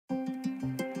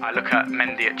I look at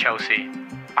Mendy at Chelsea.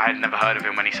 I had never heard of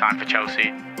him when he signed for Chelsea,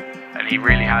 and he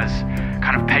really has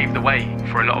kind of paved the way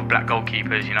for a lot of black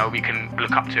goalkeepers. You know, we can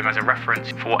look up to him as a reference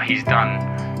for what he's done.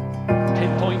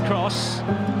 Pinpoint cross.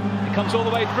 It comes all the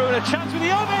way through, and a chance with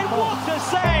the oven. What a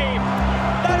save!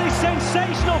 That is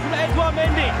sensational from Edouard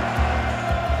Mendy.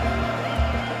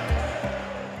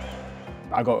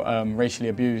 I got racially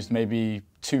abused maybe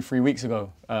 2-3 weeks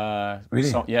ago.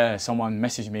 Really? Yeah, someone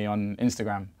messaged me on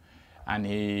Instagram, and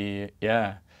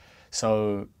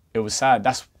so it was sad.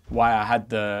 That's why I had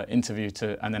the interview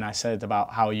and then I said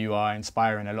about how you are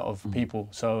inspiring a lot of people.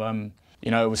 So,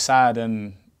 you know, it was sad,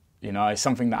 and, you know, it's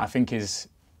something that I think is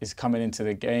coming into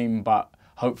the game, but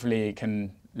hopefully it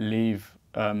can leave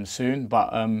soon.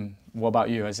 But what about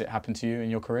you? Has it happened to you in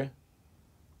your career?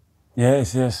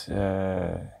 Yes.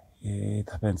 It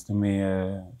happens to me,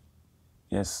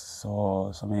 yes,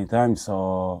 so many times.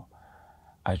 So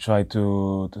I try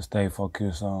to stay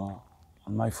focused on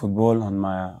my football, on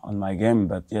my game.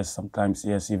 But yes, sometimes,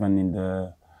 yes, even in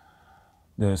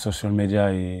the social media,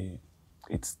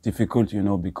 it's difficult, you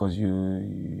know, because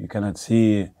you cannot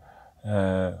see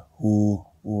who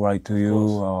write to you.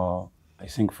 Or I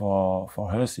think for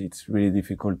us, it's really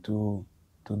difficult to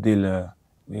deal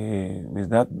with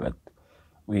that. But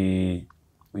we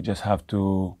just have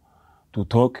to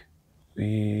talk.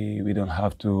 We don't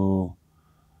have to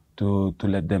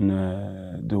let them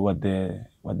do what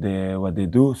they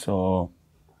do. So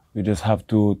we just have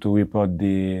to report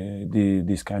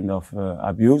this kind of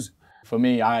abuse. For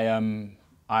me,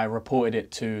 I reported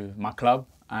it to my club,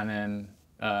 and then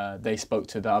they spoke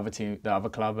to the other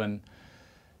club, and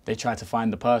they tried to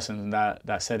find the person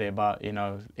that said it. But, you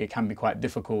know, it can be quite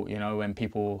difficult, you know, when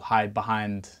people hide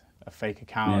behind a fake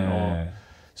account.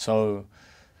 So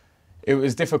it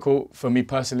was difficult for me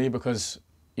personally because,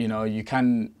 you know, you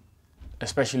can,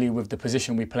 especially with the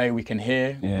position we play, we can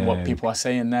hear what people are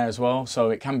saying there as well. So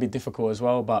it can be difficult as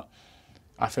well. But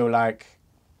I feel like,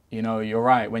 you know, you're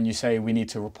right when you say we need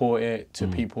to report it to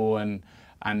people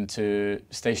and to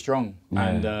stay strong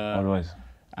and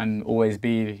always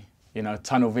be, you know,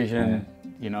 tunnel vision,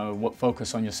 you know,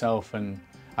 focus on yourself. And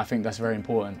I think that's very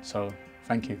important. So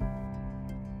thank you.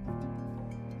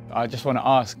 I just want to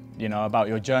ask, you know, about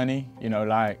your journey, you know,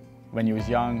 like when you was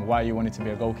young, why you wanted to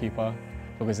be a goalkeeper,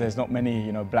 because there's not many,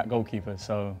 you know, black goalkeepers,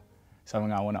 so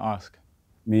something I want to ask.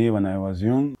 Me, when I was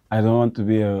young, I don't want to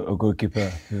be a goalkeeper,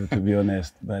 to be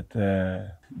honest, but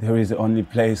there is the only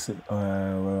place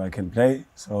where I can play,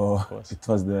 so it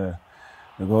was the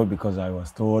goal because I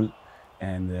was tall,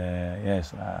 and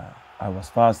yes, I was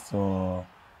fast, so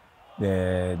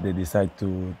they decided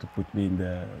to put me in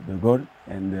the goal,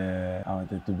 and I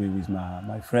wanted to be with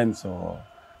my friends. So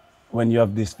when you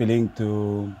have this feeling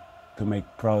to make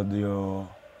proud your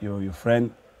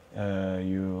friend,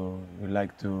 you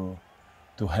like to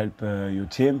help your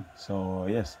team. So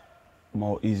yes,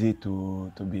 more easy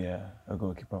to be a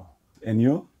goalkeeper. And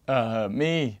you?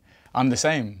 Me, I'm the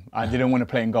same. I didn't want to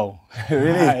play in goal.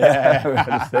 Really?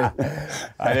 Yeah.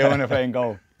 I didn't want to play in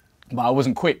goal, but I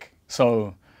wasn't quick,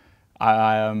 so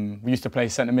we used to play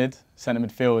centre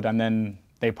midfield, and then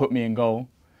they put me in goal.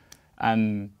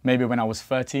 And maybe when I was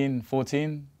 13,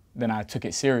 14, then I took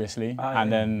it seriously.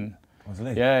 Then, it was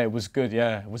late. Yeah, it was good.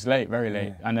 Yeah, it was late, very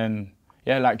late. And then,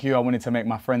 yeah, like you, I wanted to make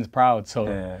my friends proud. So,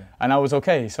 and I was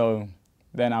okay. So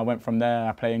then I went from there.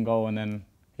 I played in goal, and then,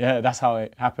 yeah, that's how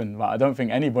it happened. But I don't think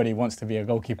anybody wants to be a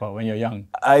goalkeeper when you're young.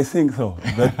 I think so,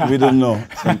 but we don't know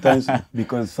sometimes,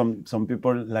 because some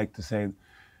people like to say,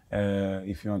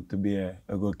 if you want to be a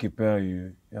goalkeeper,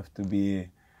 you have to be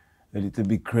a little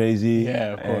bit crazy,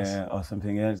 of course, or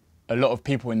something else. A lot of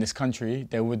people in this country,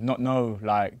 they would not know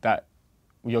like that,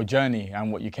 your journey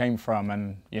and what you came from,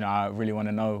 and you know, I really want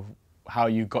to know how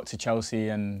you got to Chelsea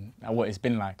and what it's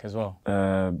been like as well.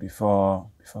 Before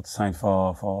to sign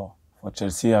for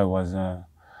Chelsea, I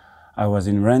was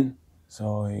in Rennes,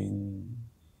 so in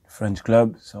French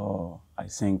club. So I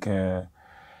think.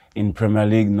 In Premier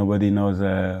League, nobody knows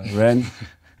Rennes,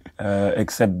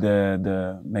 except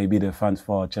maybe the fans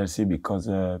for Chelsea, because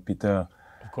Peter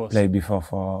played before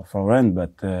for Rennes.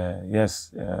 But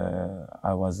yes,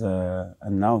 I was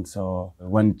announced. So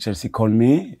when Chelsea called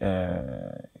me,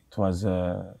 it was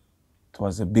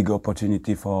a big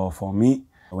opportunity for me.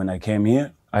 When I came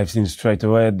here, I've seen straight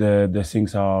away the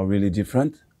things are really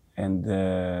different, and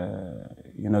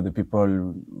you know, the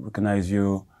people recognize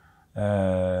you.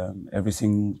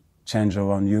 Everything changed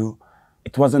around you.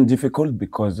 It wasn't difficult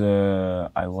because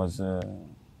I was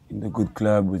in the good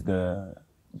club with the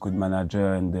good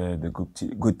manager and the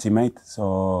good teammate.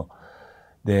 So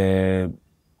they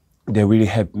really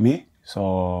helped me,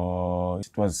 So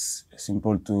it was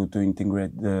simple to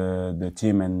integrate the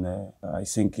team, and I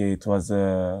think it was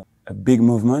a big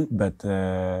movement, but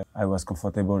I was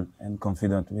comfortable and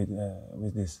confident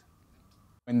with this.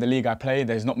 In the league I play,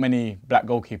 there's not many black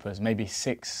goalkeepers, maybe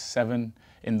 6, 7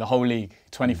 in the whole league,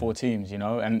 24 teams, you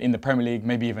know, and in the Premier League,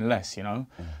 maybe even less, you know.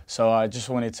 So I just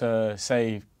wanted to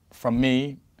say, from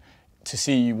me, to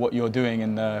see what you're doing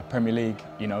in the Premier League,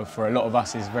 you know, for a lot of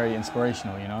us is very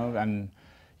inspirational, you know, and,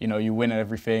 you know, you win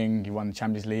everything, you won the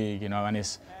Champions League, you know, and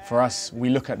it's, for us, we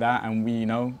look at that and we, you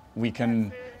know, we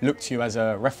can look to you as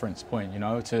a reference point, you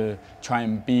know, to try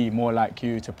and be more like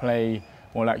you, to play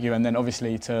more like you, and then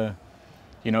obviously to,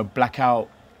 you know, black out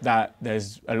that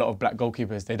there's a lot of black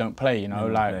goalkeepers, they don't play, you know,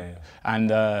 and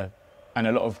a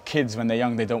lot of kids when they're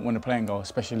young, they don't want to play in goal,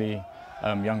 especially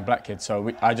young black kids.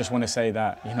 So I just want to say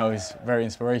that, you know, it's very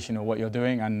inspirational what you're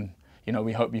doing, and, you know,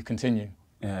 we hope you continue.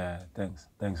 Yeah,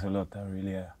 thanks a lot.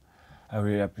 I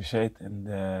really appreciate, and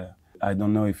I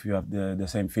don't know if you have the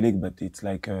same feeling, but it's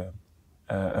like a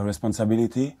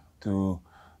responsibility to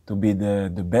be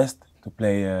the best, to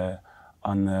play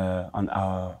on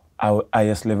our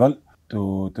highest level,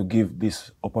 to give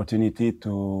this opportunity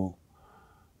to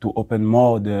open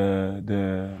more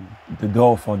the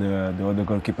door for the other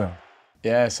goalkeeper.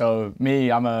 Yeah, so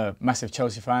me, I'm a massive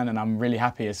Chelsea fan, and I'm really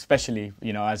happy, especially,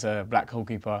 you know, as a black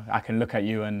goalkeeper, I can look at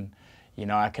you and, you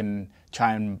know, I can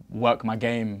try and work my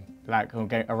game like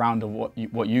around what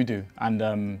you do,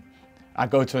 and I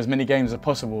go to as many games as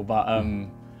possible, but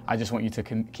I just want you to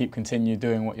continue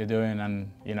doing what you're doing,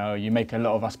 and, you know, you make a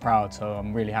lot of us proud, so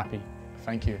I'm really happy.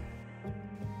 Thank you.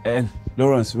 And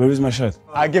Lawrence, where is my shirt?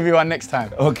 I'll give you one next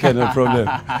time. Okay, no problem.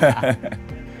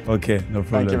 Okay, no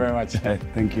problem. Thank you very much.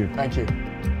 Thank you. Thank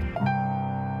you.